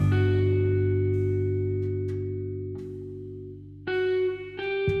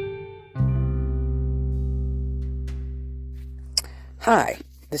Hi,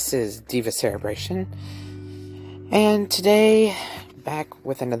 this is Diva Celebration, and today back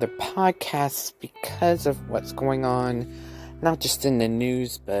with another podcast because of what's going on, not just in the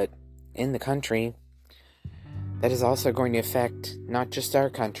news, but in the country, that is also going to affect not just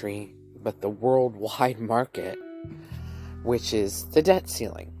our country, but the worldwide market, which is the debt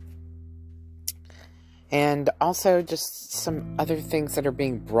ceiling. And also just some other things that are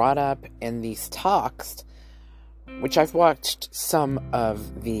being brought up in these talks, which I've watched some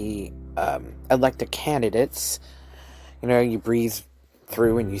of the elected candidates. You know, you breeze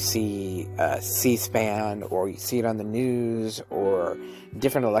through and you see C-SPAN, or you see it on the news, or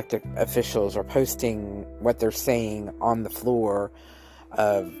different elected officials are posting what they're saying on the floor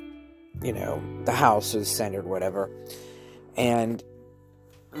of, the House or the Senate or whatever. And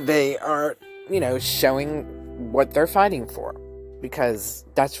they are, showing what they're fighting for. Because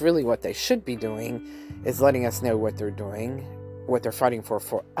that's really what they should be doing, is letting us know what they're doing, what they're fighting for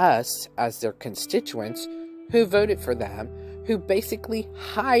us as their constituents who voted for them, who basically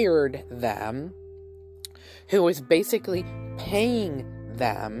hired them, who is basically paying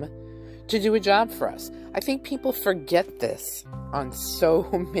them to do a job for us. I think people forget this on so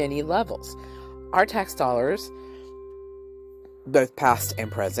many levels. Our tax dollars, both past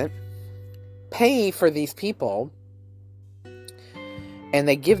and present, pay for these people. And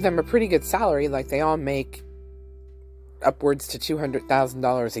they give them a pretty good salary, like they all make upwards to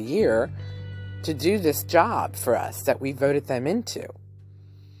 $200,000 a year to do this job for us that we voted them into.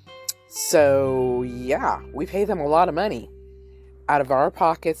 So, yeah, we pay them a lot of money out of our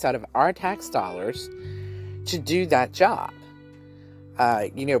pockets, out of our tax dollars, to do that job.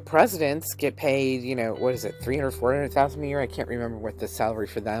 Presidents get paid, $300,000, $400,000 a year? I can't remember what the salary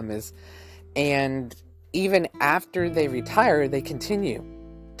for them is. And even after they retire, they continue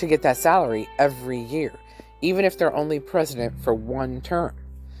to get that salary every year. Even if they're only president for one term,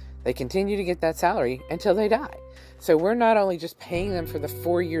 they continue to get that salary until they die. So we're not only just paying them for the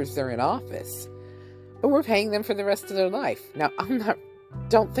 4 years they're in office, but we're paying them for the rest of their life. Now,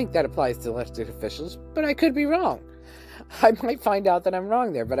 don't think that applies to elected officials, but I could be wrong. I might find out that I'm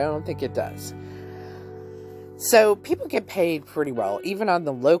wrong there, but I don't think it does. So people get paid pretty well, even on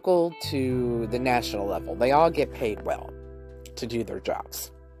the local to the national level. They all get paid well to do their jobs.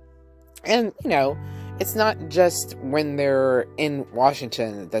 And, it's not just when they're in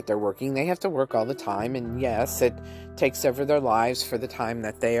Washington that they're working. They have to work all the time. And yes, it takes over their lives for the time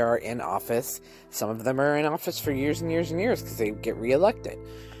that they are in office. Some of them are in office for years and years and years because they get reelected.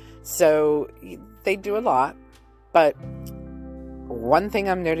 So they do a lot. But one thing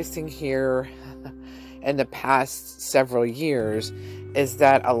I'm noticing here in the past several years is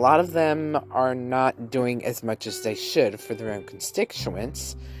that a lot of them are not doing as much as they should for their own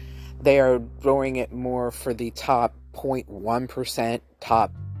constituents. They are doing it more for the top 0.1%,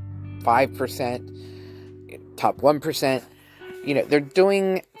 top 5%, top 1%. They're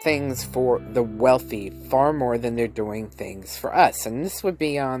doing things for the wealthy far more than they're doing things for us. And this would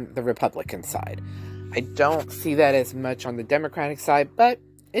be on the Republican side. I don't see that as much on the Democratic side, but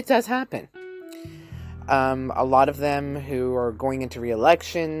it does happen. A lot of them who are going into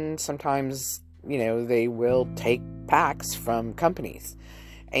re-election, sometimes, they will take PACs from companies.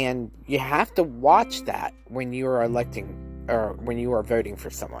 And you have to watch that when you are electing or when you are voting for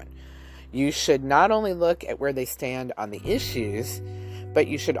someone. You should not only look at where they stand on the issues, but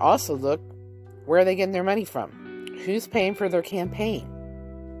you should also look where are they getting their money from. Who's paying for their campaign?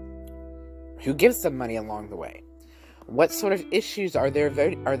 Who gives them money along the way? What sort of issues are they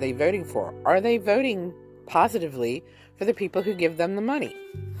voting for? Are they voting positively for the people who give them the money,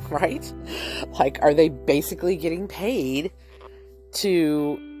 right? Like, are they basically getting paid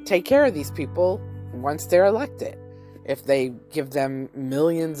to take care of these people once they're elected? If they give them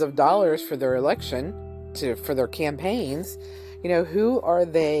millions of dollars for their election, for their campaigns, who are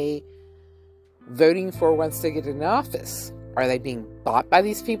they voting for once they get in office? Are they being bought by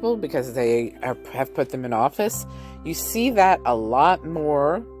these people because they have put them in office? You see that a lot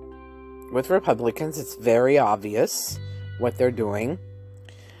more with Republicans. It's very obvious what they're doing.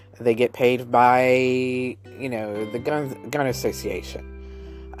 They get paid by, the gun association.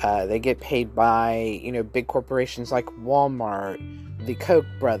 They get paid by, big corporations like Walmart, the Koch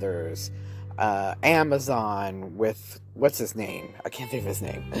brothers, Amazon with, what's his name? I can't think of his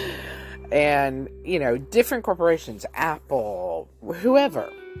name. And, different corporations, Apple,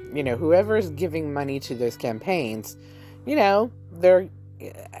 whoever, whoever is giving money to those campaigns, they're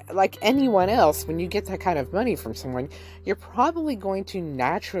like anyone else. When you get that kind of money from someone, you're probably going to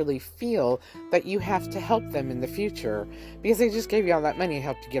naturally feel that you have to help them in the future because they just gave you all that money and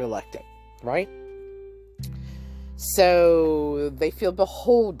helped you get elected, right? So they feel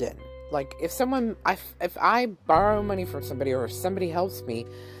beholden. Like if I borrow money from somebody or if somebody helps me,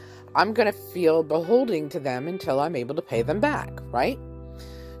 I'm going to feel beholden to them until I'm able to pay them back, right?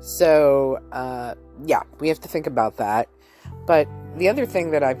 So, yeah, we have to think about that. But the other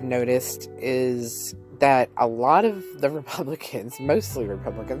thing that I've noticed is that a lot of the Republicans, mostly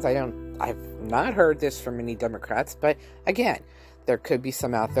Republicans, I've not heard this from any Democrats, but again, there could be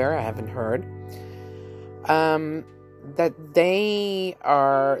some out there I haven't heard, that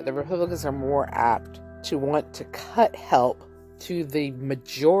the Republicans are more apt to want to cut help to the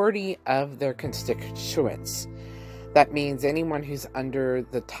majority of their constituents. That means anyone who's under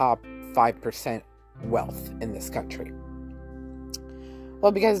the top 5% wealth in this country.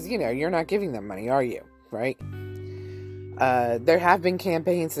 Well, because, you're not giving them money, are you? Right? There have been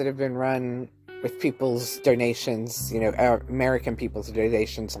campaigns that have been run with people's donations, American people's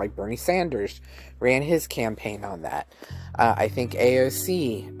donations, like Bernie Sanders ran his campaign on that. I think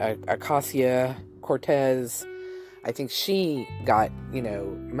AOC, Ocasio-Cortez, I think she got,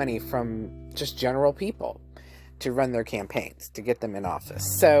 money from just general people to run their campaigns, to get them in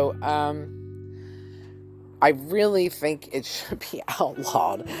office. So, I really think it should be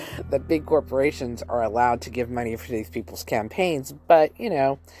outlawed that big corporations are allowed to give money for these people's campaigns, but,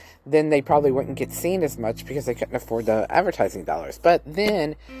 then they probably wouldn't get seen as much because they couldn't afford the advertising dollars. But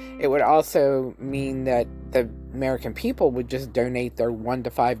then it would also mean that the American people would just donate their $1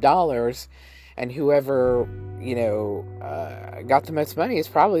 to $5, and whoever, got the most money is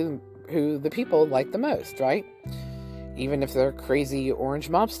probably who the people like the most, right? Even if they're crazy orange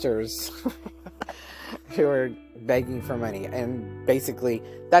mobsters who are begging for money. And basically,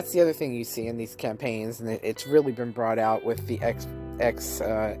 that's the other thing you see in these campaigns, and it's really been brought out with the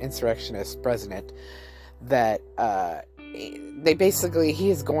ex-insurrectionist president, that he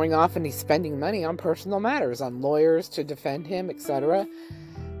is going off and he's spending money on personal matters, on lawyers to defend him, etc.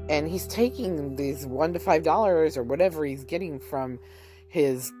 And he's taking these $1 to $5 or whatever he's getting from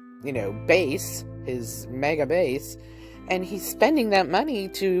his, base, his mega base, and he's spending that money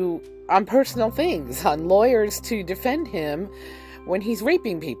on personal things, on lawyers to defend him when he's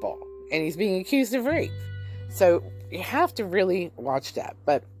raping people and he's being accused of rape. So you have to really watch that.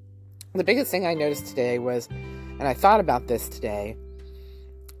 But the biggest thing I noticed today was, and I thought about this today,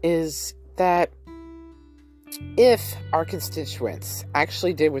 is that if our constituents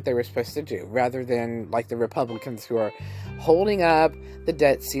actually did what they were supposed to do, rather than like the Republicans who are holding up the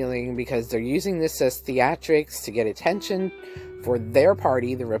debt ceiling because they're using this as theatrics to get attention for their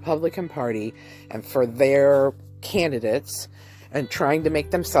party, the Republican Party, and for their candidates, and trying to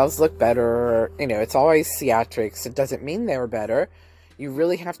make themselves look better. It's always theatrics. It doesn't mean they're better. You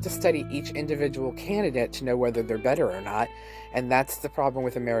really have to study each individual candidate to know whether they're better or not. And that's the problem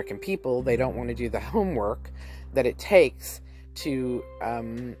with American people. They don't want to do the homework that it takes to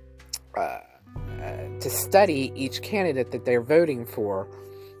study each candidate that they're voting for,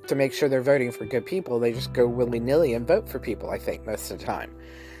 to make sure they're voting for good people. They just go willy-nilly and vote for people, I think, most of the time.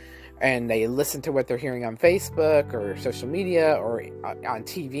 And they listen to what they're hearing on Facebook or social media or on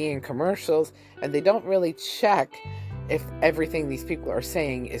TV and commercials, and they don't really check if everything these people are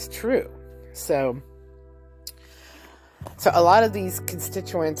saying is true. So a lot of these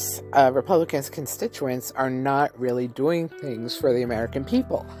constituents, Republicans' constituents, are not really doing things for the American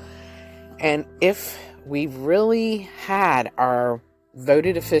people. And if we really had our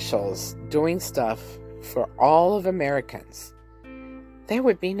voted officials doing stuff for all of Americans, there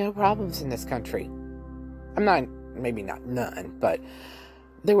would be no problems in this country. Maybe not none, but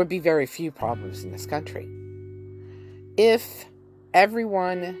there would be very few problems in this country. If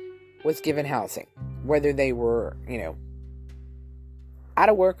everyone was given housing, whether they were, out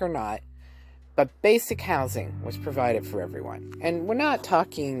of work or not, but basic housing was provided for everyone. And we're not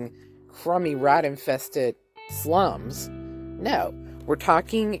talking crummy, rat-infested slums. No, we're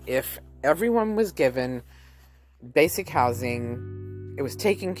talking if everyone was given basic housing, it was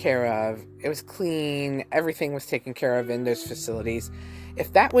taken care of, it was clean, everything was taken care of in those facilities.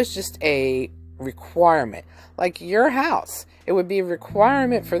 If that was just a requirement, like your house, it would be a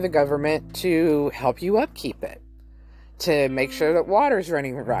requirement for the government to help you upkeep it, to make sure that water's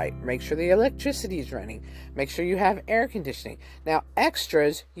running right, make sure the electricity's running, make sure you have air conditioning. Now,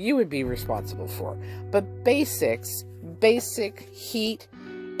 extras you would be responsible for, but basic heat,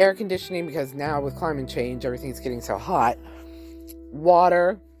 air conditioning, because now with climate change, everything's getting so hot,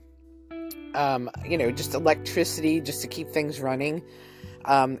 water, just electricity, just to keep things running.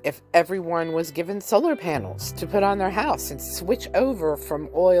 If everyone was given solar panels to put on their house and switch over from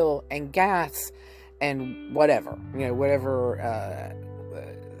oil and gas and whatever,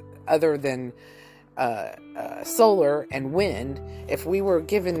 other than solar and wind, if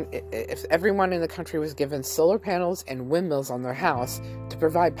everyone in the country was given solar panels and windmills on their house to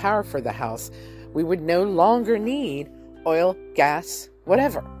provide power for the house, we would no longer need oil, gas,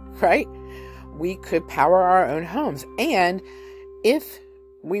 whatever, right? We could power our own homes. And if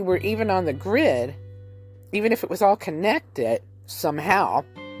we were even on the grid, even if it was all connected somehow,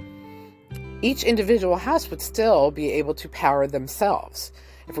 each individual house would still be able to power themselves.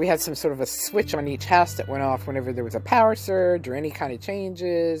 If we had some sort of a switch on each house that went off whenever there was a power surge or any kind of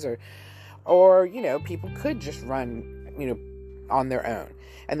changes, or people could just run, on their own.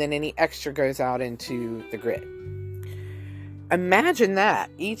 And then any extra goes out into the grid. Imagine that,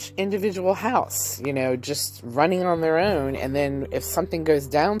 each individual house, just running on their own. And then if something goes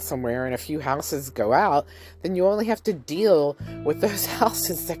down somewhere and a few houses go out, then you only have to deal with those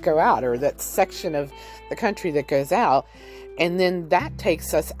houses that go out, or that section of the country that goes out. And then that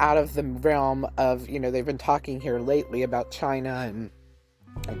takes us out of the realm of, they've been talking here lately about China and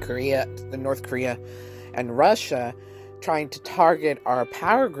Korea, the North Korea and Russia trying to target our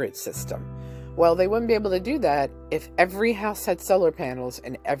power grid system. Well, they wouldn't be able to do that if every house had solar panels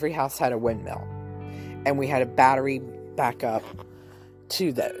and every house had a windmill, and we had a battery backup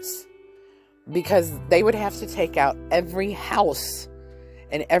to those, because they would have to take out every house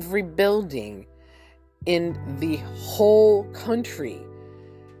and every building in the whole country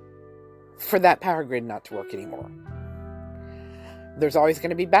for that power grid not to work anymore. There's always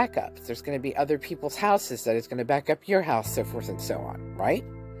going to be backups. There's going to be other people's houses that is going to back up your house, so forth and so on, right?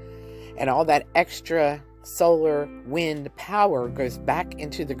 And all that extra solar, wind power goes back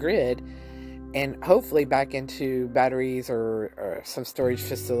into the grid, and hopefully back into batteries or some storage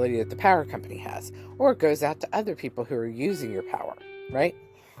facility that the power company has. Or it goes out to other people who are using your power, right?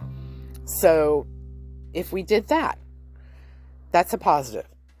 So if we did that, that's a positive.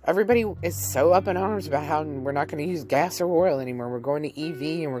 Everybody is so up in arms about how we're not going to use gas or oil anymore. We're going to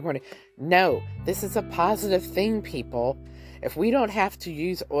EV and we're going to... No, this is a positive thing, people. If we don't have to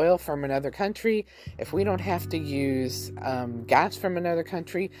use oil from another country, if we don't have to use gas from another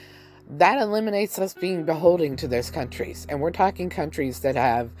country, that eliminates us being beholden to those countries. And we're talking countries that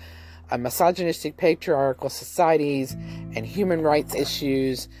have misogynistic, patriarchal societies and human rights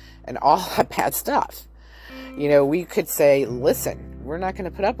issues and all that bad stuff. We could say, listen, we're not going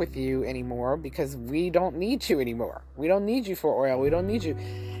to put up with you anymore because we don't need you anymore. We don't need you for oil. We don't need you.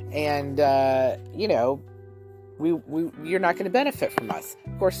 And, you're not going to benefit from us.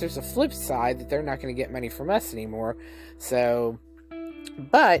 Of course, there's a flip side that they're not going to get money from us anymore. So,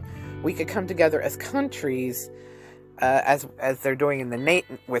 but we could come together as countries, as they're doing in the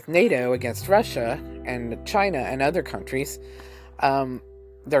with NATO against Russia and China and other countries.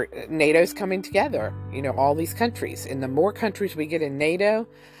 NATO's coming together, all these countries. And the more countries we get in NATO,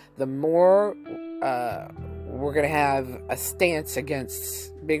 the more we're going to have a stance against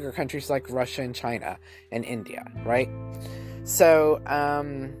bigger countries like Russia and China and India, right? So,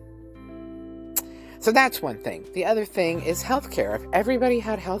 so that's one thing. The other thing is healthcare. If everybody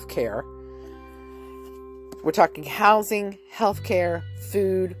had healthcare, we're talking housing, healthcare,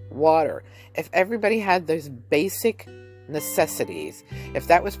 food, water. If everybody had those basic necessities, if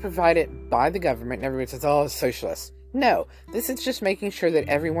that was provided by the government, and everybody says, oh, it's socialist. No, this is just making sure that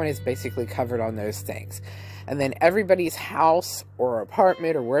everyone is basically covered on those things. And then everybody's house or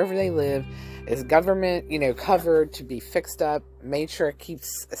apartment or wherever they live is government, covered to be fixed up, made sure it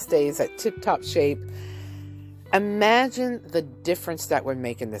stays at tip-top shape. Imagine the difference that would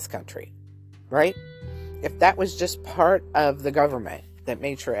make in this country, right? If that was just part of the government that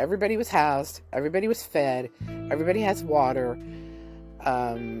made sure everybody was housed, everybody was fed, everybody has water,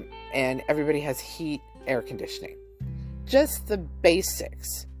 and everybody has heat, air conditioning. Just the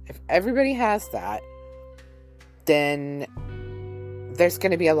basics. If everybody has that, then there's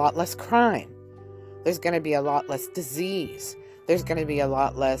going to be a lot less crime. There's going to be a lot less disease. There's going to be a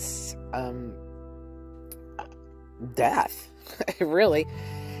lot less death, really.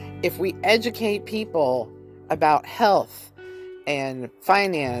 If we educate people about health and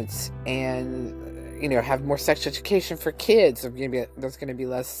finance and, have more sex education for kids, there's going to be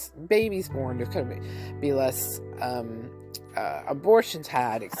less babies born, there's going to be less abortions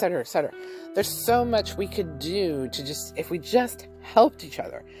had, etc., etc. There's so much we could do if we just helped each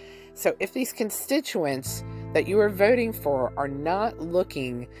other. So if these constituents that you are voting for are not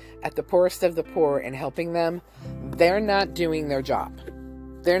looking at the poorest of the poor and helping them, they're not doing their job.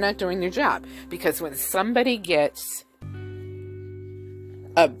 They're not doing their job. Because when somebody gets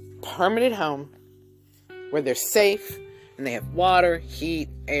a permanent home where they're safe and they have water, heat,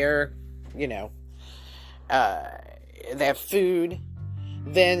 air, they have food,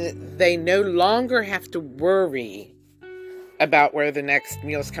 then they no longer have to worry about where the next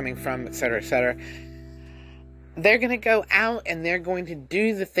meal's coming from, etc., etc. They're going to go out and they're going to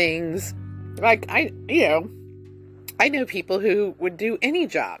do the things like, I know people who would do any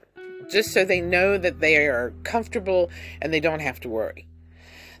job just so they know that they are comfortable and they don't have to worry.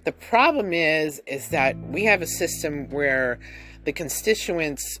 The problem is that we have a system where the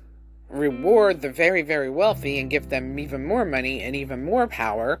constituents reward the very, very wealthy and give them even more money and even more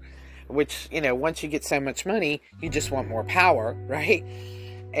power, which, once you get so much money, you just want more power, right?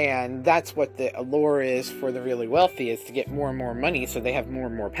 And that's what the allure is for the really wealthy, is to get more and more money so they have more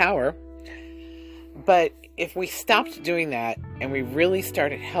and more power. But if we stopped doing that and we really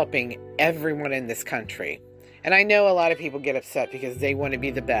started helping everyone in this country, and I know a lot of people get upset because they want to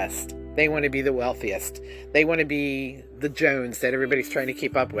be the best. They want to be the wealthiest. They want to be the Jones that everybody's trying to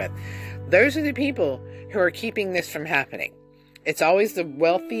keep up with. Those are the people who are keeping this from happening. It's always the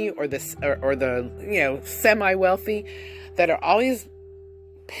wealthy or the semi-wealthy that are always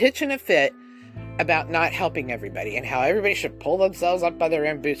pitching a fit about not helping everybody and how everybody should pull themselves up by their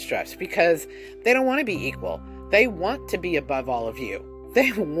own bootstraps, because they don't want to be equal. They want to be above all of you.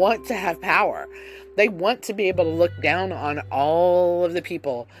 They want to have power. They want to be able to look down on all of the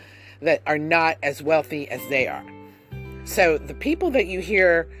people that are not as wealthy as they are. So the people that you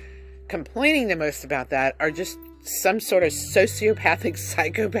hear complaining the most about that are just some sort of sociopathic,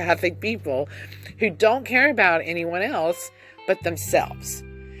 psychopathic people who don't care about anyone else but themselves.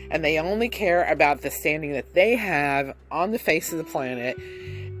 And they only care about the standing that they have on the face of the planet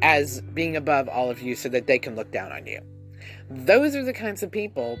as being above all of you so that they can look down on you. Those are the kinds of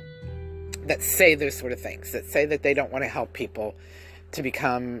people that say those sort of things, that say that they don't want to help people to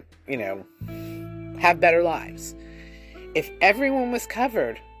become, have better lives. If everyone was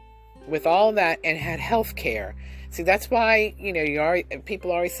covered with all that and had health care, see, that's why,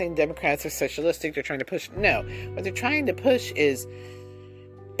 people are always saying Democrats are socialistic, they're trying to push. No, what they're trying to push is,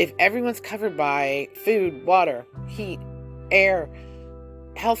 if everyone's covered by food, water, heat, air,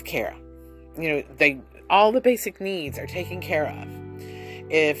 health care, all the basic needs are taken care of.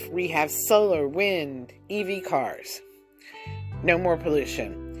 If we have solar, wind, EV cars, no more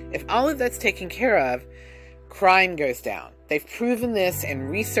pollution. If all of that's taken care of, crime goes down. They've proven this in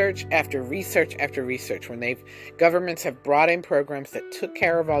research after research after research. When governments have brought in programs that took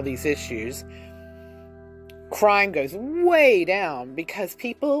care of all these issues, crime goes way down because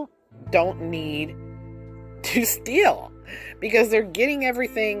people don't need to steal, because they're getting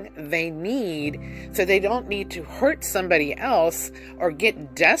everything they need, so they don't need to hurt somebody else or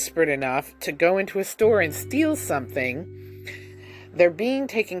get desperate enough to go into a store and steal something. They're being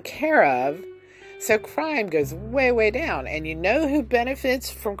taken care of, so crime goes way, way down. And you know who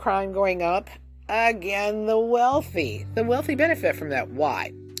benefits from crime going up? Again, the wealthy. The wealthy benefit from that.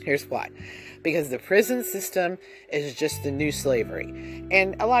 Why? Here's why. Because the prison system is just the new slavery.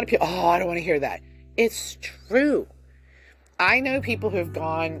 And a lot of people, I don't want to hear that. It's true. I know people who have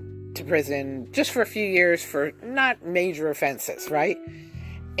gone to prison just for a few years for not major offenses, right?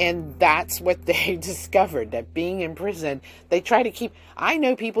 And that's what they discovered, that being in prison, they try to keep... I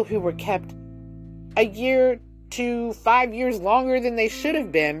know people who were kept a year to 5 years longer than they should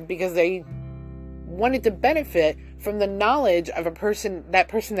have been because they wanted to benefit from the knowledge of that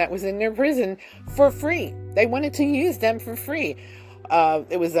person that was in their prison for free. They wanted to use them for free.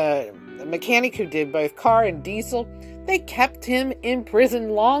 It was a mechanic who did both car and diesel. They kept him in prison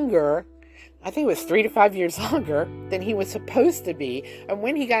longer. I think it was 3 to 5 years longer than he was supposed to be. And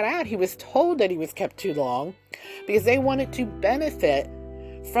when he got out, he was told that he was kept too long because they wanted to benefit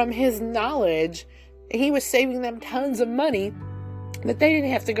from his knowledge. He was saving them tons of money that they didn't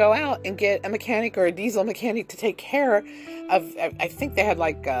have to go out and get a mechanic or a diesel mechanic to take care of. I think they had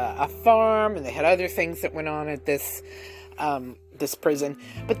like a farm, and they had other things that went on at this prison.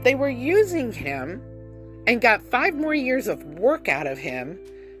 But they were using him and got 5 more years of work out of him,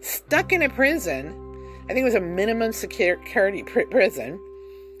 stuck in a prison. I think it was a minimum security prison,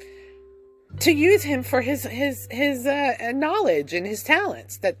 to use him for his knowledge and his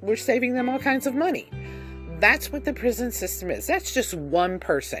talents that were saving them all kinds of money. That's what the prison system is. That's just one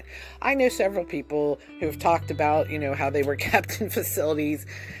person. I know several people who have talked about, how they were kept in facilities.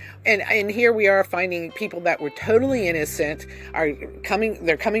 And here we are finding people that were totally innocent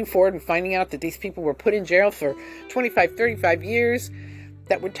they're coming forward and finding out that these people were put in jail for 25, 35 years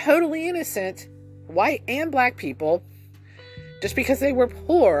that were totally innocent, white and black people, just because they were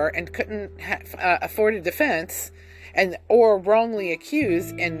poor and couldn't afford a defense or wrongly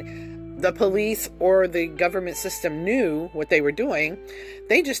accused, and the police or the government system knew what they were doing.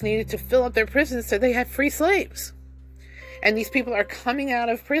 They just needed to fill up their prisons so they had free slaves. And these people are coming out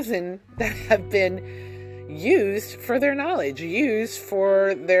of prison that have been used for their knowledge, used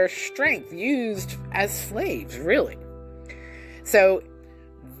for their strength, used as slaves, really. So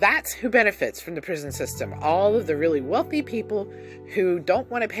that's who benefits from the prison system. All of the really wealthy people who don't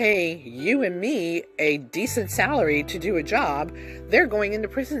want to pay you and me a decent salary to do a job, they're going into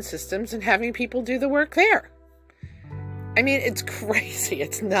prison systems and having people do the work there. I mean, it's crazy.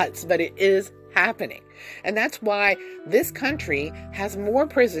 It's nuts, but it is happening. And that's why this country has more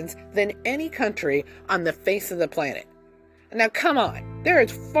prisons than any country on the face of the planet. Now, come on. There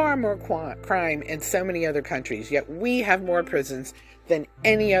is far more crime in so many other countries, yet we have more prisons than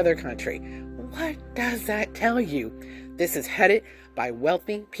any other country. What does that tell you? This is headed by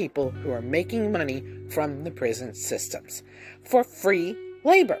wealthy people who are making money from the prison systems for free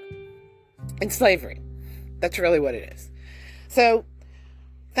labor and slavery. That's really what it is. So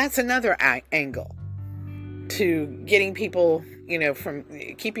that's another angle to getting people, from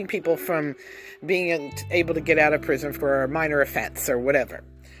keeping people from being able to get out of prison for a minor offense or whatever.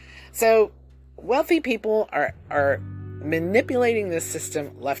 So wealthy people are manipulating this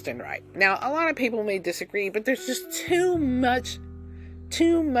system left and right. Now, a lot of people may disagree, but there's just too much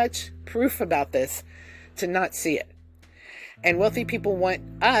proof about this to not see it. And wealthy people want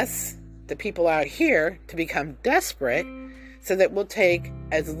us, the people out here, to become desperate so that we'll take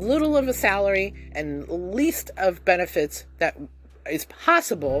as little of a salary and least of benefits that is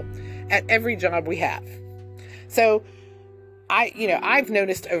possible at every job we have. So I've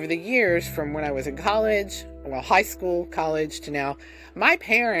noticed over the years, from when I was in college, high school, college to now, my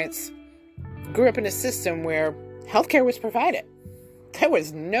parents grew up in a system where healthcare was provided. There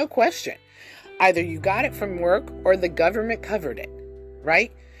was no question. Either you got it from work or the government covered it,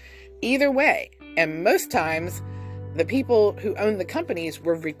 right? Either way. And most times, the people who owned the companies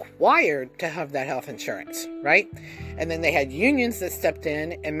were required to have that health insurance, right? And then they had unions that stepped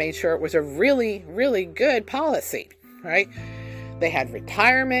in and made sure it was a really, really good policy, right? They had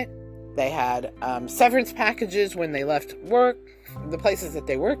retirement. They had severance packages when they left work, the places that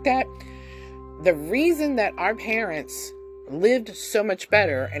they worked at. The reason that our parents lived so much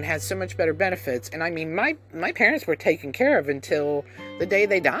better and had so much better benefits, and I mean, my parents were taken care of until the day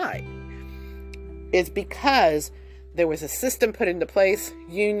they died, is because there was a system put into place,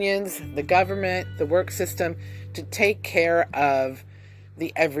 unions, the government, the work system, to take care of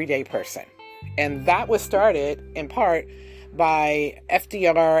the everyday person. And that was started in part by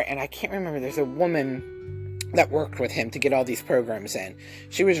FDR, and I can't remember, there's a woman that worked with him to get all these programs in.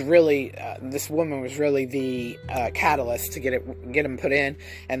 She was really, this woman was really the catalyst to get them put in,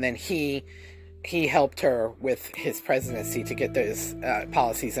 and then he helped her with his presidency to get those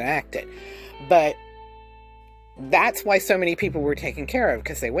policies enacted. But that's why so many people were taken care of,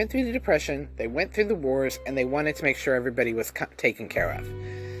 because they went through the Depression, they went through the wars, and they wanted to make sure everybody was taken care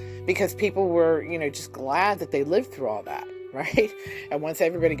of. Because people were, just glad that they lived through all that, right? And once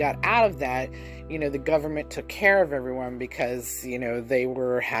everybody got out of that, the government took care of everyone because, they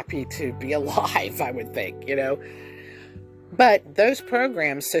were happy to be alive, I would think, But those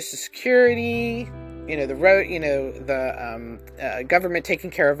programs, Social Security, the road, the government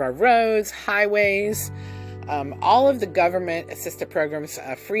taking care of our roads, highways, all of the government-assisted programs,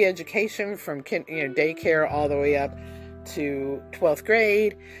 free education from daycare all the way up to 12th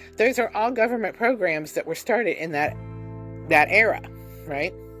grade. Those are all government programs that were started in that era,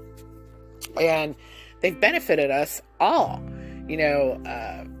 right? And they've benefited us all.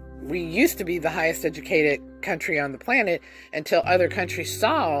 We used to be the highest educated country on the planet until other countries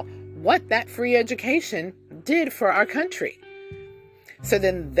saw what that free education did for our country. So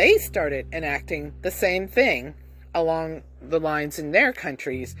then they started enacting the same thing along the lines in their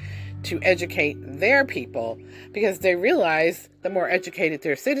countries to educate their people, because they realize the more educated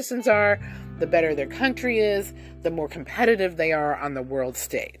their citizens are, the better their country is, the more competitive they are on the world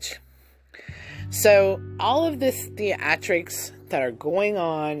stage. So all of this theatrics that are going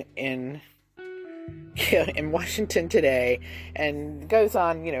on in Washington today, and goes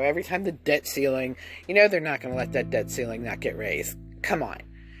on, every time the debt ceiling, they're not going to let that debt ceiling not get raised. Come on.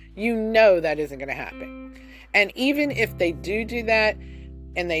 That isn't going to happen. And even if they do that,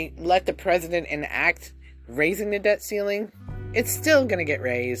 and they let the president enact raising the debt ceiling, it's still going to get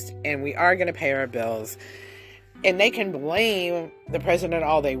raised, and we are going to pay our bills. And they can blame the president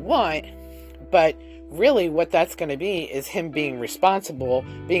all they want, but really what that's going to be is him being a responsible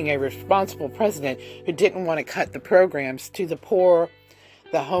president who didn't want to cut the programs to the poor,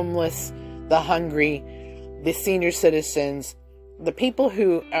 the homeless, the hungry, the senior citizens, the people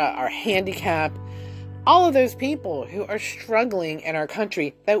who are handicapped, all of those people who are struggling in our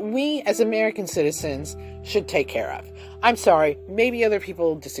country that we as American citizens should take care of. I'm sorry, maybe other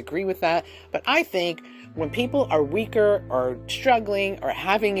people disagree with that, but I think when people are weaker or struggling or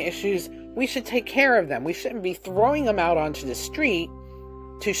having issues, we should take care of them. We shouldn't be throwing them out onto the street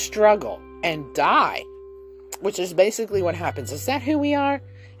to struggle and die, which is basically what happens. Is that who we are?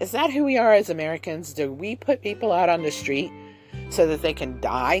 Is that who we are as Americans? Do we put people out on the street so that they can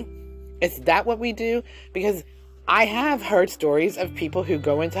die? Is that what we do? Because I have heard stories of people who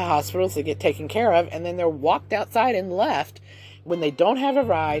go into hospitals to get taken care of, and then they're walked outside and left when they don't have a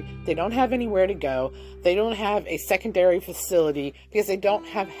ride, they don't have anywhere to go, they don't have a secondary facility because they don't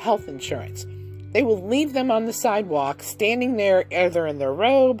have health insurance. They will leave them on the sidewalk, standing there either in their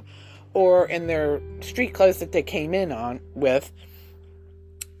robe or in their street clothes that they came in on with,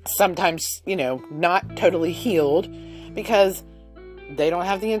 sometimes, not totally healed, because they don't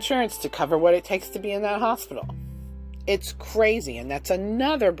have the insurance to cover what it takes to be in that hospital. It's crazy, and that's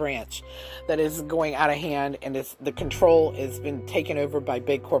another branch that is going out of hand, and the control has been taken over by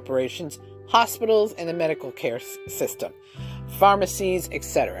big corporations, hospitals, and the medical care system, pharmacies,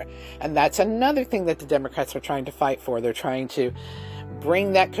 etc. And that's another thing that the Democrats are trying to fight for. They're trying to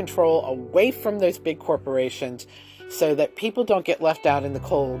bring that control away from those big corporations so that people don't get left out in the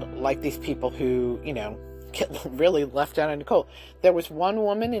cold like these people who, get really left out in the cold. There was one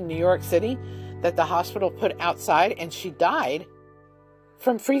woman in New York City that the hospital put outside, and she died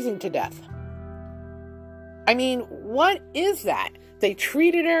from freezing to death. I mean, what is that? They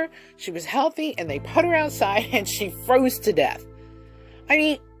treated her, she was healthy, and they put her outside and she froze to death. I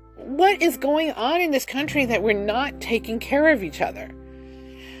mean, what is going on in this country that we're not taking care of each other?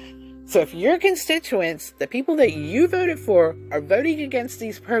 So if your constituents, the people that you voted for, are voting against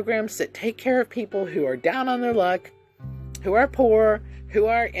these programs that take care of people who are down on their luck, who are poor,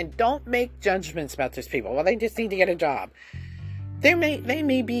 and don't make judgments about those people. Well, they just need to get a job. They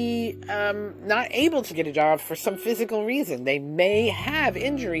may be not able to get a job for some physical reason. They may have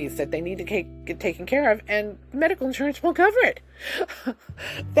injuries that they need to get taken care of, and medical insurance won't cover it.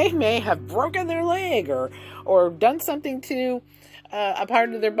 They may have broken their leg or done something to a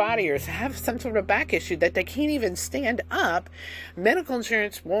part of their body, or have some sort of back issue that they can't even stand up. Medical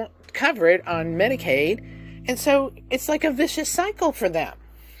insurance won't cover it on Medicaid. And so it's like a vicious cycle for them,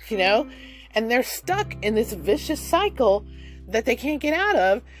 and they're stuck in this vicious cycle that they can't get out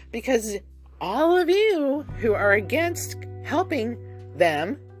of because all of you who are against helping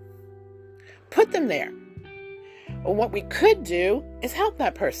them put them there. Well, what we could do is help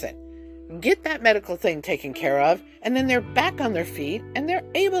that person, get that medical thing taken care of, and then they're back on their feet and they're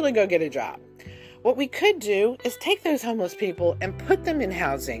able to go get a job. What we could do is take those homeless people and put them in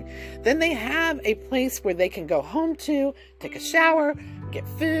housing. Then they have a place where they can go home to, take a shower, get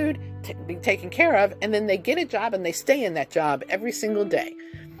food, be taken care of, and then they get a job and they stay in that job every single day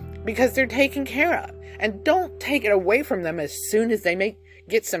because they're taken care of. And don't take it away from them as soon as they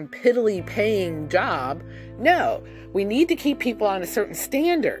get some piddly paying job. No, we need to keep people on a certain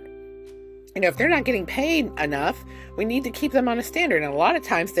standard. If they're not getting paid enough, we need to keep them on a standard. And a lot of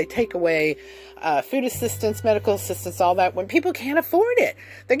times they take away food assistance, medical assistance, all that when people can't afford it.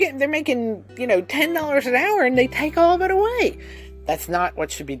 They're making, $10 an hour and they take all of it away. That's not what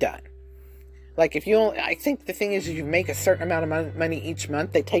should be done. Like I think the thing is, if you make a certain amount of money each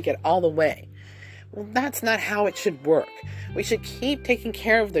month, they take it all away. Well, that's not how it should work. We should keep taking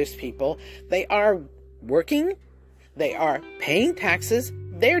care of those people. They are working. They are paying taxes.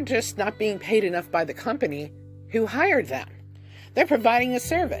 They're just not being paid enough by the company who hired them. They're providing a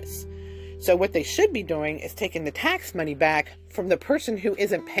service. So what they should be doing is taking the tax money back from the person who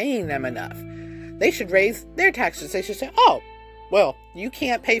isn't paying them enough. They should raise their taxes. They should say, oh, well, you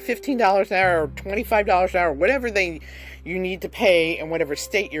can't pay $15 an hour or $25 an hour, whatever you need to pay in whatever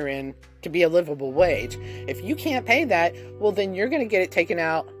state you're in to be a livable wage. If you can't pay that, well, then you're going to get it taken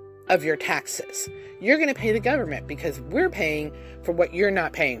out of your taxes. You're going to pay the government because we're paying for what you're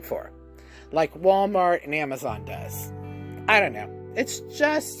not paying for, like Walmart and Amazon does. I don't know. It's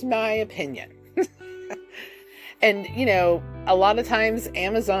just my opinion. And, a lot of times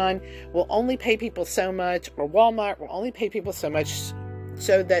Amazon will only pay people so much, or Walmart will only pay people so much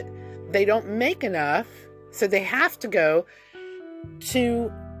so that they don't make enough. So they have to go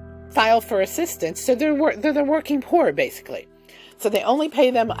to file for assistance. So they're the working poor, basically. So they only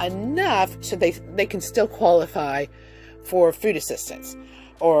pay them enough so they can still qualify for food assistance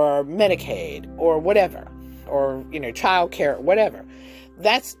or Medicaid or whatever, or, child care, whatever.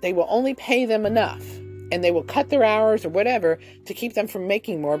 They will only pay them enough. and they will cut their hours or whatever to keep them from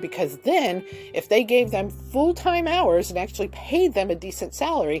making more, because then if they gave them full-time hours and actually paid them a decent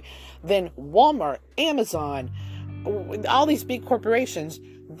salary, then Walmart, Amazon, all these big corporations,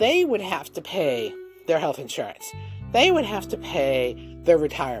 they would have to pay their health insurance. They would have to pay their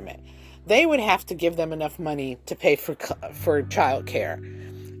retirement. They would have to give them enough money to pay for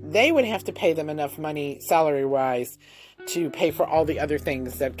childcare. They would have to pay them enough money salary-wise to pay for all the other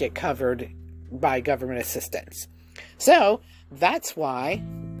things that get covered by government assistance. So that's why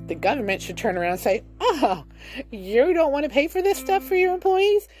the government should turn around and say, oh, you don't want to pay for this stuff for your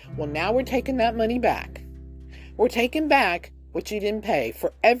employees? Well, now we're taking that money back. We're taking back what you didn't pay.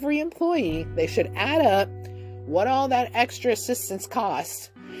 For every employee, they should add up what all that extra assistance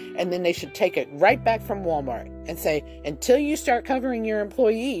costs, and then they should take it right back from Walmart and say, until you start covering your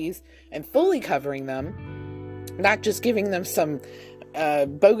employees and fully covering them, not just giving them some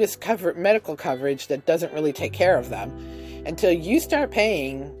bogus medical coverage that doesn't really take care of them, until you start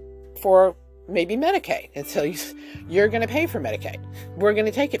paying for maybe Medicaid, until you're going to pay for Medicaid. We're going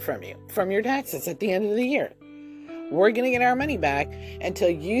to take it from you, from your taxes at the end of the year. We're going to get our money back until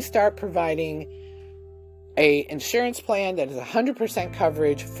you start providing a insurance plan that is 100%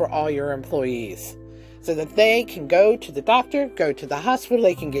 coverage for all your employees, so that they can go to the doctor, go to the hospital,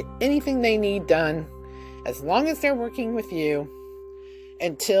 they can get anything they need done as long as they're working with you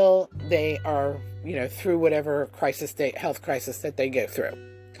until they are, through whatever health crisis that they go through.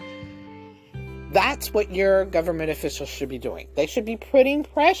 That's what your government officials should be doing. They should be putting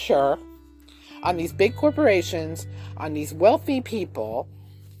pressure on these big corporations, on these wealthy people,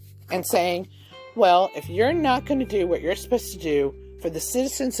 and saying, well, if you're not going to do what you're supposed to do for the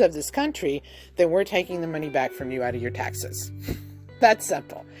citizens of this country, then we're taking the money back from you out of your taxes. That's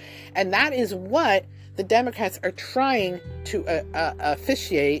simple. And that is what the Democrats are trying to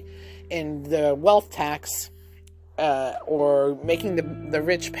officiate in the wealth tax, or making the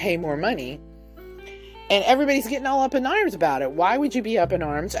rich pay more money. And everybody's getting all up in arms about it. Why would you be up in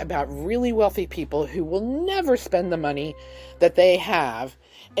arms about really wealthy people who will never spend the money that they have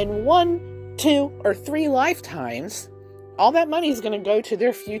in 1, 2, or 3 lifetimes? All that money is going to go to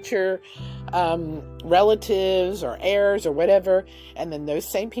their future relatives or heirs or whatever. And then those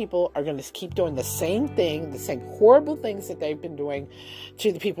same people are going to keep doing the same thing, the same horrible things that they've been doing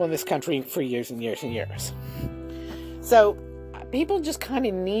to the people in this country for years and years and years. So people just kind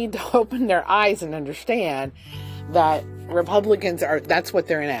of need to open their eyes and understand that Republicans that's what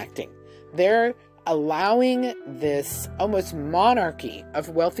they're enacting. They're allowing this almost monarchy of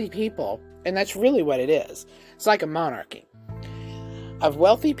wealthy people, and that's really what it is. It's like a monarchy of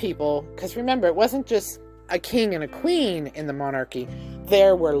wealthy people, because remember, it wasn't just a king and a queen in the monarchy.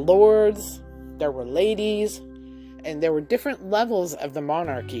 There were lords, there were ladies, and there were different levels of the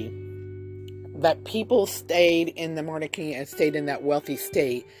monarchy that people stayed in the monarchy and stayed in that wealthy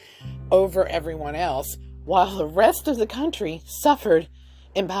state over everyone else, while the rest of the country suffered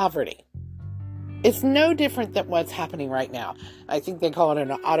in poverty. It's no different than what's happening right now. I think they call it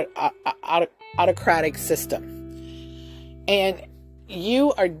an autocratic system. And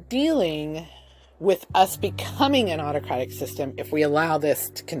you are dealing with us becoming an autocratic system if we allow this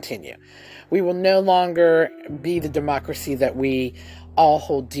to continue. We will no longer be the democracy that we all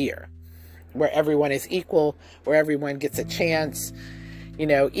hold dear, where everyone is equal, where everyone gets a chance.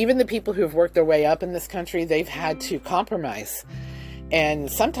 Even the people who have worked their way up in this country, they've had to compromise.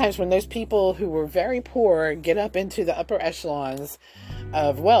 And sometimes when those people who were very poor get up into the upper echelons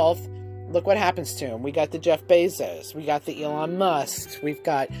of wealth, look what happens to them. We got the Jeff Bezos, we got the Elon Musk, we've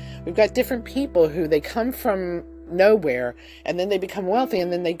got different people who they come from nowhere, and then they become wealthy, and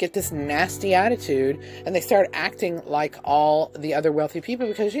then they get this nasty attitude, and they start acting like all the other wealthy people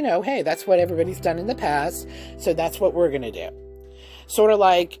because, hey, that's what everybody's done in the past, so that's what we're going to do. Sort of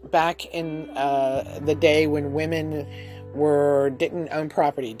like back in the day when women didn't own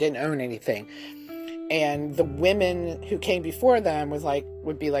property, didn't own anything. And the women who came before them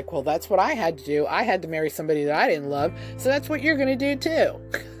would be like, well, that's what I had to do. I had to marry somebody that I didn't love. So that's what you're going to do too.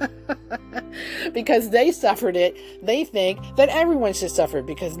 Because they suffered it. They think that everyone should suffer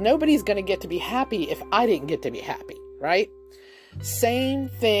because nobody's going to get to be happy if I didn't get to be happy. Right? Same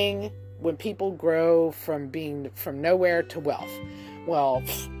thing when people grow from nowhere to wealth. Well,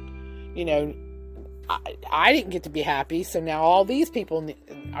 I didn't get to be happy, so now all these people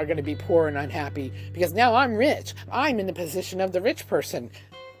are going to be poor and unhappy because now I'm rich. I'm in the position of the rich person.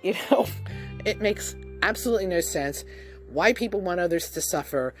 It makes absolutely no sense why people want others to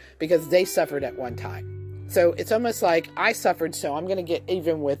suffer because they suffered at one time. So it's almost like I suffered, so I'm going to get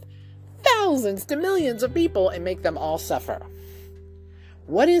even with thousands to millions of people and make them all suffer.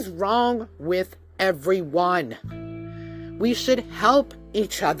 What is wrong with everyone. We should help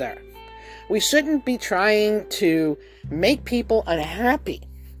each other. We shouldn't be trying to make people unhappy.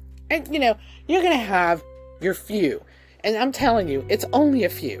 And, you're going to have your few. And I'm telling you, it's only a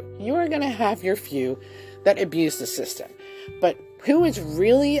few. You are going to have your few that abuse the system. But who is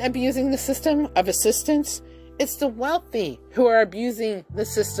really abusing the system of assistance? It's the wealthy who are abusing the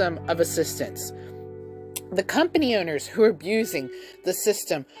system of assistance. The company owners who are abusing the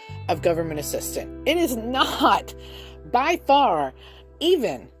system of government assistance. It is not, by far,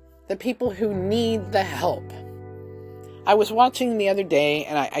 even the people who need the help. I was watching the other day,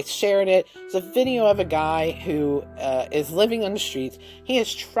 and I shared it. It's a video of a guy who is living on the streets. He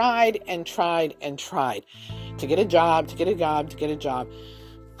has tried and tried and tried to get a job,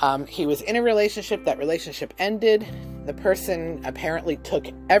 he was in a relationship. That relationship ended. The person apparently took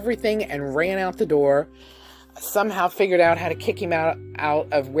everything and ran out the door. Somehow figured out how to kick him out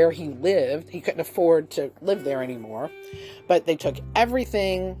of where he lived. He couldn't afford to live there anymore. But they took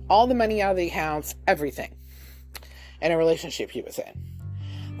everything, all the money out of the house, everything, in a relationship he was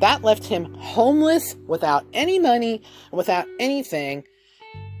in. That left him homeless, without any money, without anything.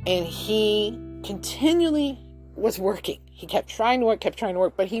 And he continually was working. He kept trying to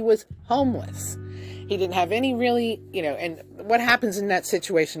work, but he was homeless. He didn't have any really, and what happens in that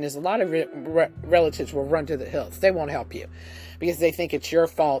situation is a lot of relatives will run to the hills. They won't help you because they think it's your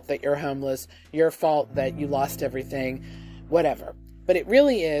fault that you're homeless, your fault that you lost everything, whatever. But it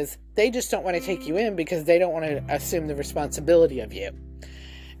really is, they just don't want to take you in because they don't want to assume the responsibility of you.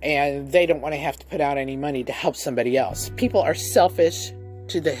 And they don't want to have to put out any money to help somebody else. People are selfish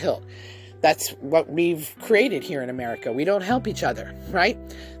to the hilt. That's what we've created here in America. We don't help each other, right?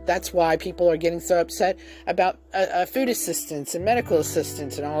 That's why people are getting so upset about food assistance and medical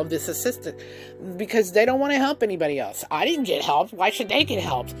assistance and all of this assistance, because they don't want to help anybody else. I didn't get help. Why should they get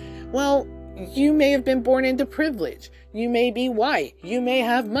helped? Well, you may have been born into privilege. You may be white. You may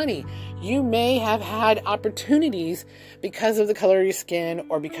have money. You may have had opportunities because of the color of your skin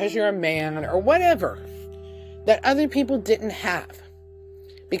or because you're a man or whatever that other people didn't have.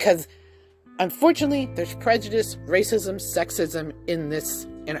 Because unfortunately, there's prejudice, racism, sexism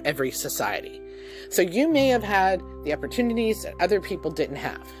in every society. So you may have had the opportunities that other people didn't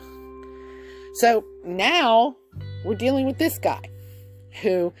have. So now we're dealing with this guy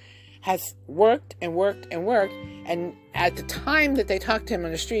who has worked and worked and worked. And at the time that they talked to him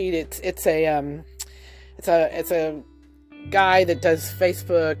on the street, it's a guy that does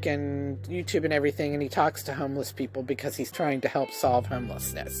Facebook and YouTube and everything, and he talks to homeless people because he's trying to help solve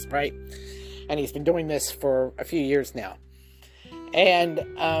homelessness, right? And he's been doing this for a few years now. And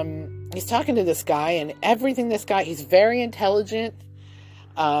he's talking to this guy, and he's very intelligent.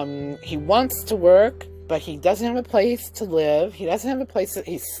 He wants to work, but he doesn't have a place to live. He doesn't have a place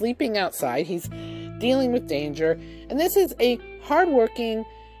he's sleeping outside. He's dealing with danger. And this is a hardworking,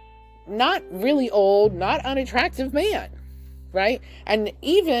 not really old, not unattractive man, right? And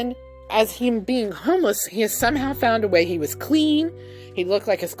even as him being homeless, he has somehow found a way. He was clean. He looked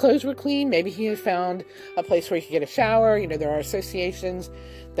like his clothes were clean. Maybe he had found a place where he could get a shower. There are associations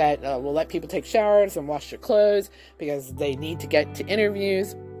that will let people take showers and wash their clothes because they need to get to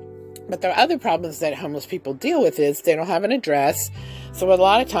interviews. But there are other problems that homeless people deal with is they don't have an address. So a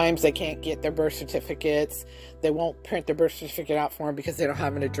lot of times they can't get their birth certificates. They won't print their birth certificate out for them because they don't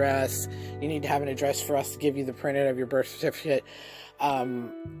have an address. You need to have an address for us to give you the printed of your birth certificate.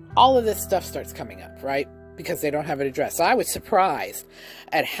 All of this stuff starts coming up, right? Because they don't have an address. So I was surprised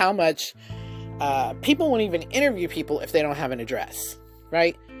at how much people won't even interview people if they don't have an address,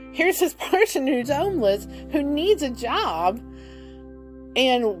 right? Here's this person who's homeless, who needs a job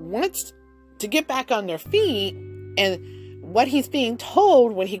and wants to get back on their feet. And what he's being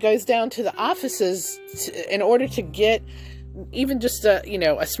told when he goes down to the offices in order to get even just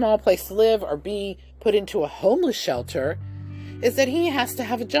a small place to live or be put into a homeless shelter is that he has to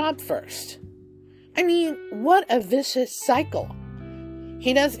have a job first. I mean, what a vicious cycle.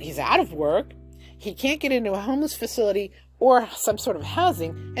 He's out of work. He can't get into a homeless facility or some sort of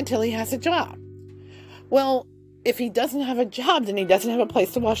housing until he has a job. Well, if he doesn't have a job, then he doesn't have a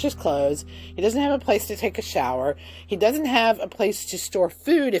place to wash his clothes. He doesn't have a place to take a shower. He doesn't have a place to store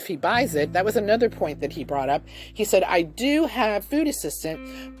food if he buys it. That was another point that he brought up. He said, I do have food assistance,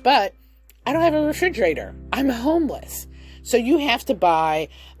 but I don't have a refrigerator. I'm homeless. So you have to buy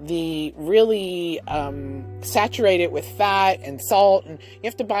the really saturated with fat and salt, and you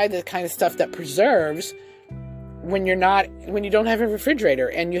have to buy the kind of stuff that preserves when you don't have a refrigerator,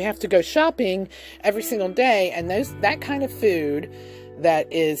 and you have to go shopping every single day. And that kind of food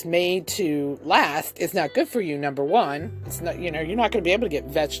that is made to last is not good for you, number one. It's not, you're not going to be able to get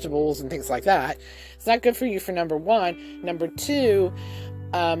vegetables and things like that. It's not good for you for number one. Number two,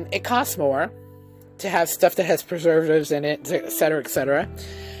 it costs more to have stuff that has preservatives in it, et cetera, et cetera.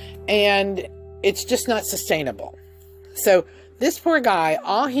 And it's just not sustainable. So this poor guy,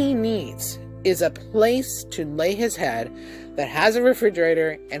 all he needs is a place to lay his head that has a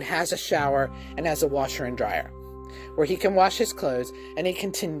refrigerator and has a shower and has a washer and dryer where he can wash his clothes, and he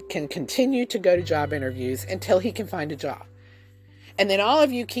can continue to go to job interviews until he can find a job. And then all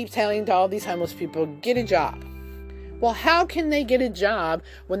of you keep telling all these homeless people, get a job. Well, how can they get a job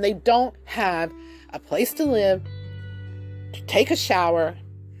when they don't have a place to live, to take a shower,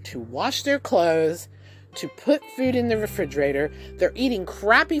 to wash their clothes, to put food in the refrigerator? They're eating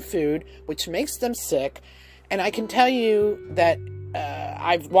crappy food, which makes them sick. And I can tell you that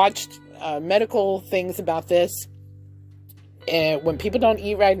I've watched medical things about this. And when people don't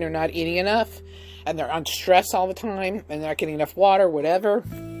eat right and they're not eating enough, and they're on stress all the time, and they're not getting enough water, whatever,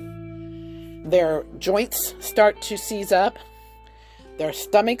 their joints start to seize up. Their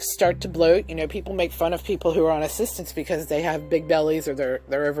stomachs start to bloat. People make fun of people who are on assistance because they have big bellies or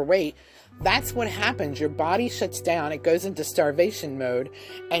they're overweight. That's what happens. Your body shuts down. It goes into starvation mode,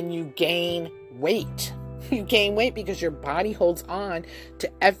 and you gain weight. You gain weight because your body holds on to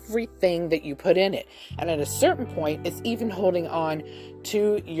everything that you put in it. And at a certain point, it's even holding on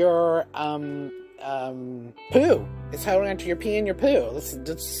to your poo. It's holding on to your pee and your poo.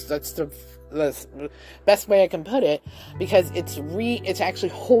 That's the best way I can put it, because it's actually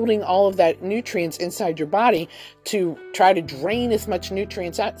holding all of that nutrients inside your body to try to drain as much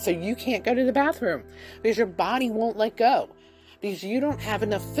nutrients out, so you can't go to the bathroom because your body won't let go because you don't have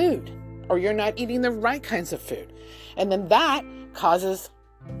enough food, or you're not eating the right kinds of food. And then that causes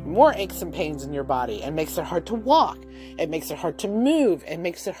more aches and pains in your body and makes it hard to walk. It makes it hard to move. It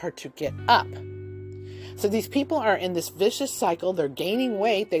makes it hard to get up. So these people are in this vicious cycle. They're gaining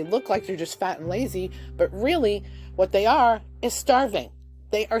weight. They look like they're just fat and lazy, but really what they are is starving.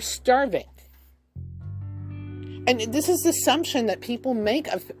 They are starving. And this is the assumption that people make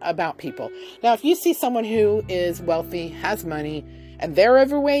about people. Now, if you see someone who is wealthy, has money, and they're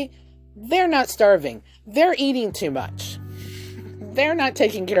overweight, they're not starving. They're eating too much. They're not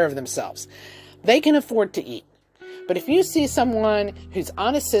taking care of themselves. They can afford to eat. But if you see someone who's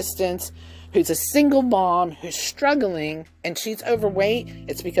on assistance, who's a single mom, who's struggling, and she's overweight,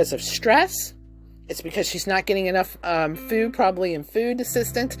 it's because of stress. It's because she's not getting enough food, probably in food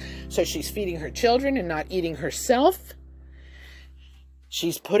assistance. So she's feeding her children and not eating herself.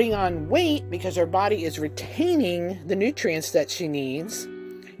 She's putting on weight because her body is retaining the nutrients that she needs.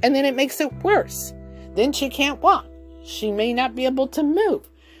 And then it makes it worse. Then she can't walk. She may not be able to move.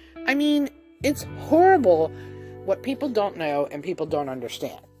 I mean, it's horrible what people don't know and people don't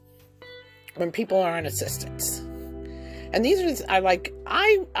understand when people are on assistance. And these are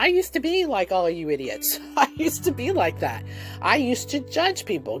I used to be like all of you idiots. I used to be like that. I used to judge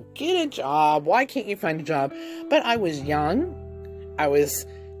people. Get a job. Why can't you find a job? But I was young. I was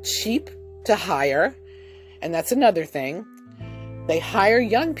cheap to hire. And that's another thing. They hire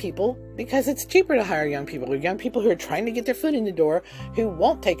young people because it's cheaper to hire young people who are trying to get their foot in the door, who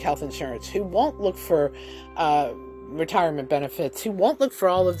won't take health insurance, who won't look for retirement benefits, who won't look for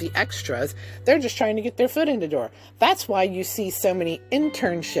all of the extras. They're just trying to get their foot in the door. That's why you see so many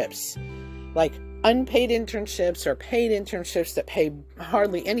internships, like unpaid internships or paid internships that pay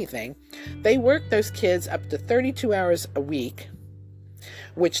hardly anything. They work those kids up to 32 hours a week,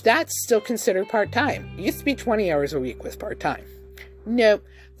 which that's still considered part-time. It used to be 20 hours a week was part-time. Nope,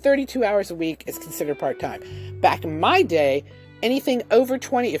 32 hours a week is considered part-time. Back in my day, anything over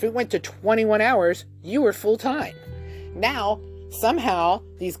 20, if it went to 21 hours, you were full-time. Now, somehow,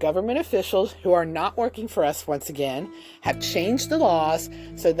 these government officials who are not working for us once again have changed the laws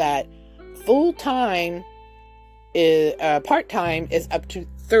so that full-time is part-time is up to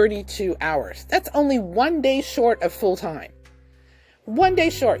 32 hours. That's only 1 day short of full-time. 1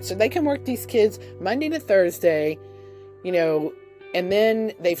 day short. So they can work these kids Monday to Thursday, and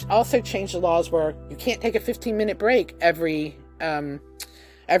then they've also changed the laws where you can't take a 15-minute break every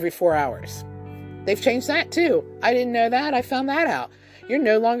 4 hours. They've changed that too. I didn't know that. I found that out. You're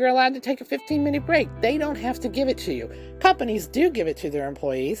no longer allowed to take a 15-minute break. They don't have to give it to you. Companies do give it to their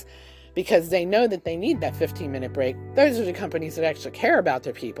employees because they know that they need that 15-minute break. Those are the companies that actually care about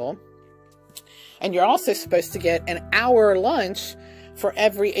their people. And you're also supposed to get an hour lunch for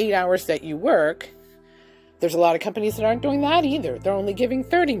every 8 hours that you work. There's a lot of companies that aren't doing that either. They're only giving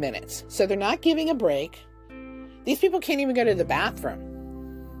 30 minutes. So they're not giving a break. These people can't even go to the bathroom.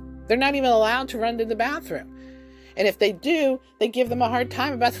 They're not even allowed to run to the bathroom. And if they do, they give them a hard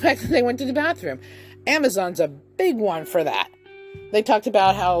time about the fact that they went to the bathroom. Amazon's a big one for that. They talked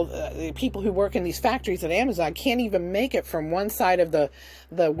about how the people who work in these factories at Amazon can't even make it from one side of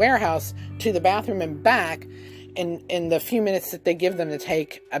the warehouse to the bathroom and back in the few minutes that they give them to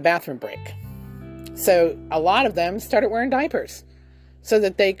take a bathroom break. So a lot of them started wearing diapers so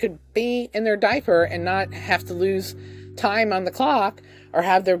that they could be in their diaper and not have to lose time on the clock or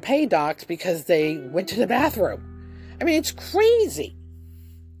have their pay docked because they went to the bathroom. I mean, it's crazy.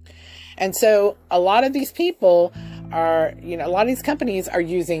 And so a lot of these people are, a lot of these companies are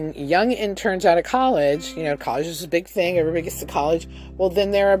using young interns out of college. College is a big thing. Everybody gets to college. Well,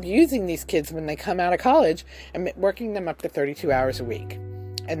 then they're abusing these kids when they come out of college and working them up to 32 hours a week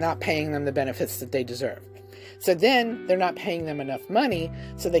and not paying them the benefits that they deserve. So then they're not paying them enough money,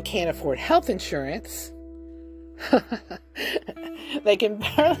 so they can't afford health insurance. They can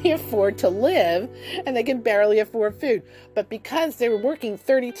barely afford to live, and they can barely afford food. But because they were working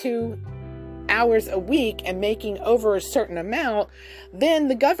 32 hours a week and making over a certain amount, then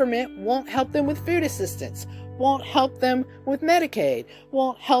the government won't help them with food assistance, won't help them with Medicaid,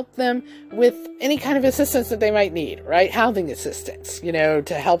 won't help them with any kind of assistance that they might need, right? Housing assistance,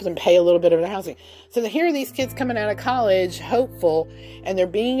 to help them pay a little bit of their housing. So here are these kids coming out of college, hopeful, and they're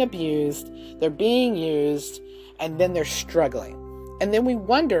being abused, they're being used, and then they're struggling. And then we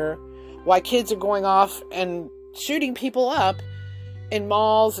wonder why kids are going off and shooting people up in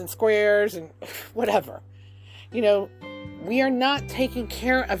malls and squares and whatever. We are not taking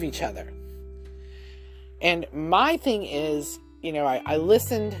care of each other. And my thing is, I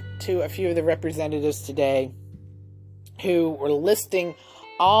listened to a few of the representatives today who were listing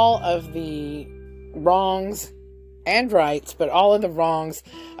all of the wrongs and rights, but all of the wrongs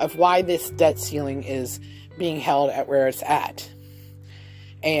of why this debt ceiling is being held at where it's at.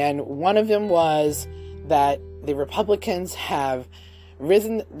 And one of them was that the Republicans have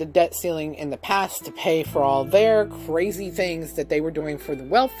risen the debt ceiling in the past to pay for all their crazy things that they were doing for the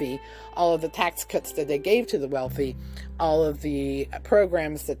wealthy, all of the tax cuts that they gave to the wealthy, all of the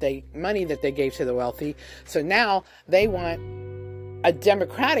programs money that they gave to the wealthy. So now they want a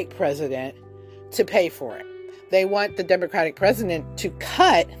Democratic president to pay for it. They want the Democratic president to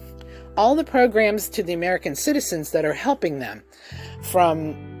cut all the programs to the American citizens that are helping them,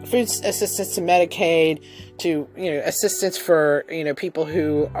 from food assistance to Medicaid to, assistance for, people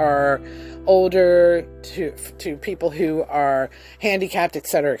who are older to people who are handicapped, et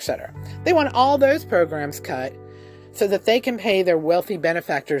cetera, et cetera. They want all those programs cut so that they can pay their wealthy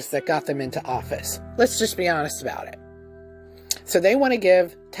benefactors that got them into office. Let's just be honest about it. So they want to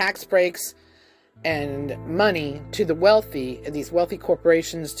give tax breaks and money to the wealthy, these wealthy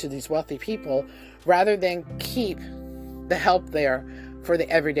corporations, to these wealthy people, rather than keep the help there for the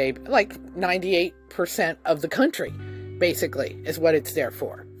everyday, like 98% of the country, basically, is what it's there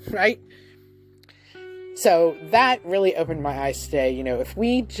for, right? So that really opened my eyes today. If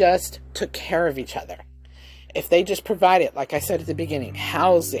we just took care of each other, if they just provided, like I said at the beginning,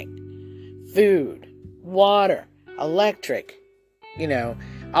 housing, food, water, electric,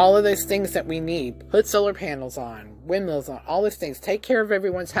 all of those things that we need, put solar panels on, windmills on, all those things, take care of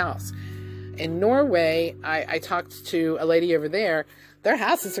everyone's house. In Norway, I talked to a lady over there. Their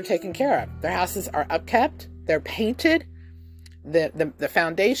houses are taken care of. Their houses are upkept. They're painted. The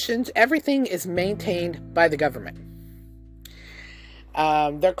foundations, everything is maintained by the government.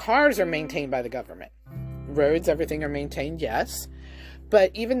 Their cars are maintained by the government. Roads, everything are maintained, yes.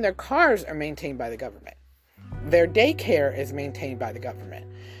 But even their cars are maintained by the government. Their daycare is maintained by the government.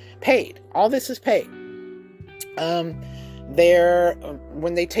 Paid. All this is paid.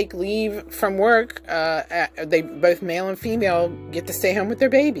 When they take leave from work, they both male and female get to stay home with their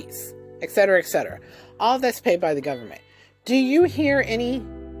babies, etc., etc. All that's paid by the government. Do you hear any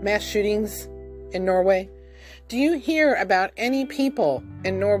mass shootings in Norway? Do you hear about any people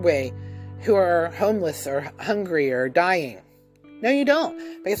in Norway who are homeless or hungry or dying? No, you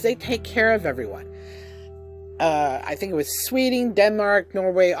don't, because they take care of everyone. I think it was Sweden, Denmark,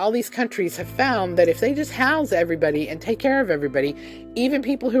 Norway, all these countries have found that if they just house everybody and take care of everybody, even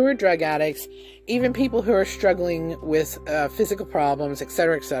people who are drug addicts, even people who are struggling with physical problems,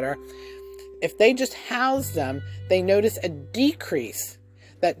 etc., if they just house them, they notice a decrease,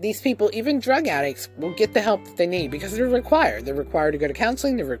 that these people, even drug addicts, will get the help that they need because they're required. They're required to go to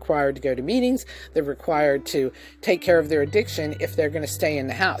counseling. They're required to go to meetings. They're required to take care of their addiction if they're going to stay in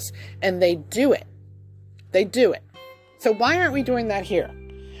the house. And they do it. They do it. So why aren't we doing that here?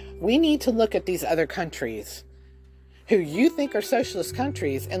 We need to look at these other countries who you think are socialist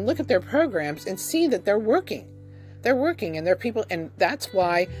countries and look at their programs and see that they're working. They're working, and they're people, and that's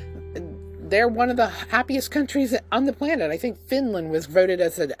why they're one of the happiest countries on the planet. I think Finland was voted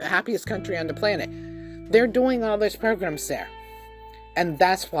as the happiest country on the planet. They're doing all those programs there. And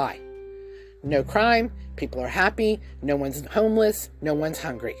that's why. No crime, people are happy, no one's homeless, no one's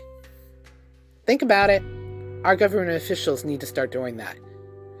hungry. Think about it. Our government officials need to start doing that.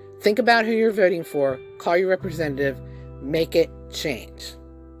 Think about who you're voting for, call your representative, make it change.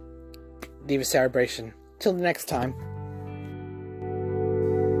 Diva Celebration. Till the next time.